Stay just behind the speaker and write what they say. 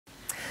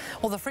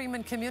Well, the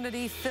Freeman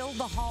community filled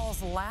the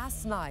halls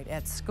last night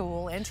at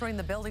school, entering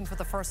the building for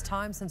the first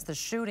time since the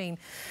shooting.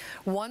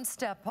 One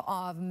step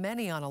of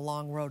many on a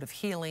long road of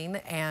healing,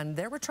 and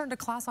their return to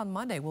class on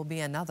Monday will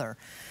be another.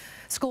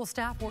 School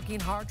staff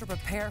working hard to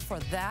prepare for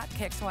that.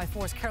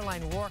 KXLY4's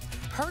Caroline Rourke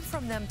heard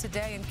from them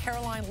today. And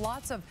Caroline,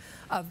 lots of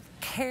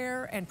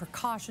care and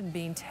precaution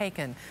being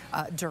taken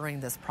during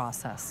this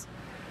process.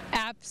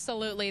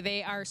 Absolutely.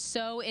 They are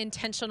so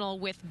intentional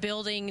with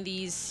building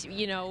these,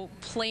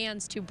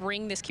 plans to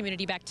bring this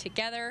community back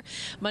together.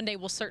 Monday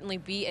will certainly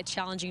be a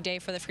challenging day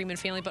for the Freeman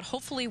family, but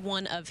hopefully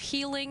one of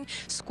healing.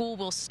 School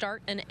will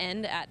start and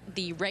end at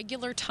the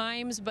regular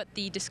times, but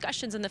the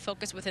discussions and the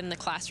focus within the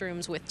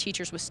classrooms with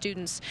teachers, with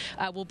students,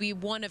 will be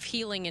one of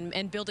healing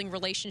and building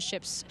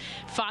relationships,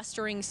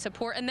 fostering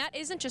support. And that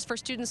isn't just for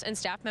students and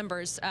staff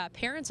members.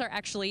 Parents are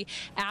actually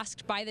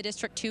asked by the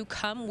district to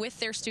come with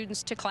their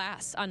students to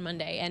class on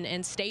Monday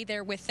and stay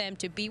there with them,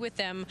 to be with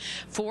them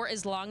for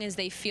as long as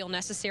they feel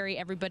necessary.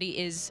 Everybody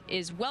is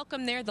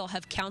welcome there. They'll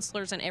have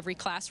counselors in every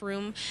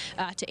classroom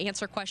to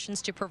answer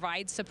questions, to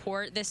provide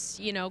support.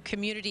 This,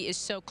 community is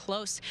so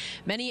close.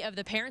 Many of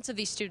the parents of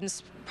these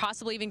students,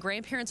 possibly even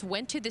grandparents,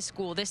 went to this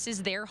school. This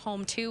is their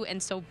home too,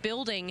 and so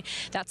building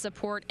that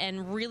support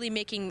and really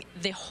making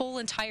the whole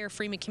entire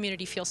Freeman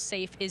community feel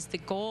safe is the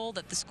goal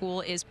that the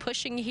school is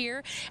pushing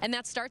here. And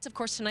that starts, of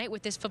course, tonight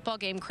with this football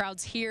game.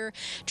 Crowds here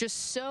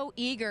just so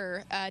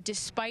eager,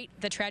 despite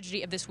the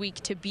tragedy of this week,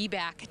 to be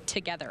back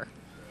together.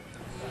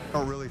 I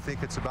don't really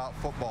think it's about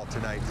football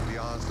tonight, to be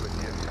honest with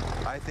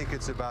you. I think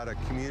it's about a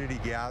community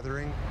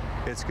gathering.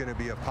 It's going to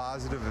be a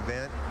positive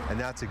event, and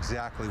that's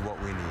exactly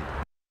what we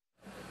need.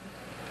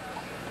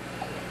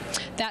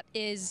 That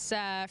is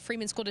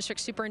Freeman School District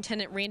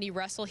Superintendent Randy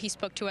Russell. He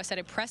spoke to us at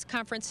a press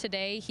conference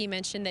today. He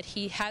mentioned that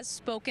he has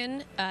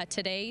spoken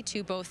today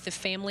to both the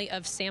family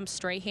of Sam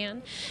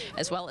Strahan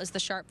as well as the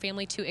Sharp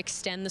family to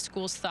extend the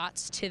school's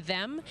thoughts to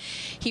them.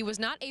 He was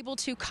not able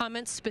to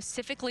comment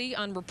specifically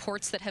on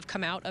reports that have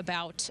come out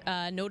about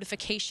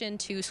notification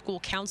to school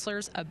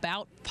counselors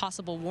about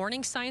possible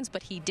warning signs,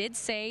 but he did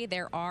say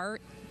there are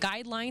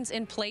guidelines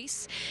in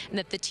place and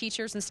that the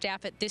teachers and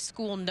staff at this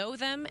school know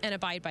them and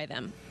abide by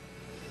them.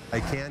 I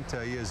can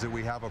tell you is that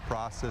we have a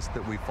process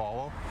that we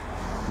follow.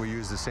 We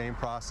use the same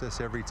process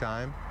every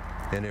time,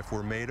 and if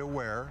we're made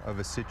aware of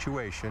a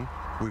situation,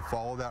 we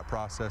follow that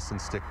process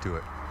and stick to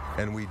it,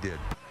 and we did.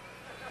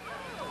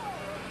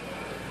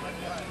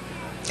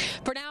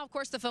 For now, of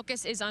course, the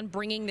focus is on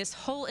bringing this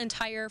whole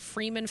entire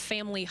Freeman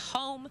family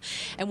home.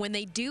 And when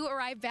they do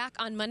arrive back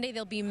on Monday,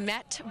 they'll be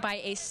met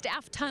by a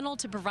staff tunnel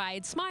to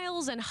provide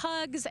smiles and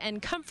hugs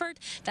and comfort.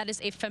 That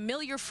is a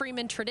familiar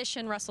Freeman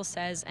tradition, Russell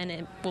says, and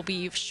it will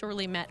be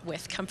surely met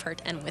with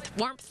comfort and with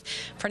warmth.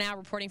 For now,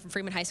 reporting from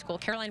Freeman High School,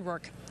 Caroline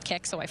Rourke,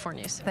 KXLY4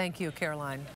 News. Thank you, Caroline.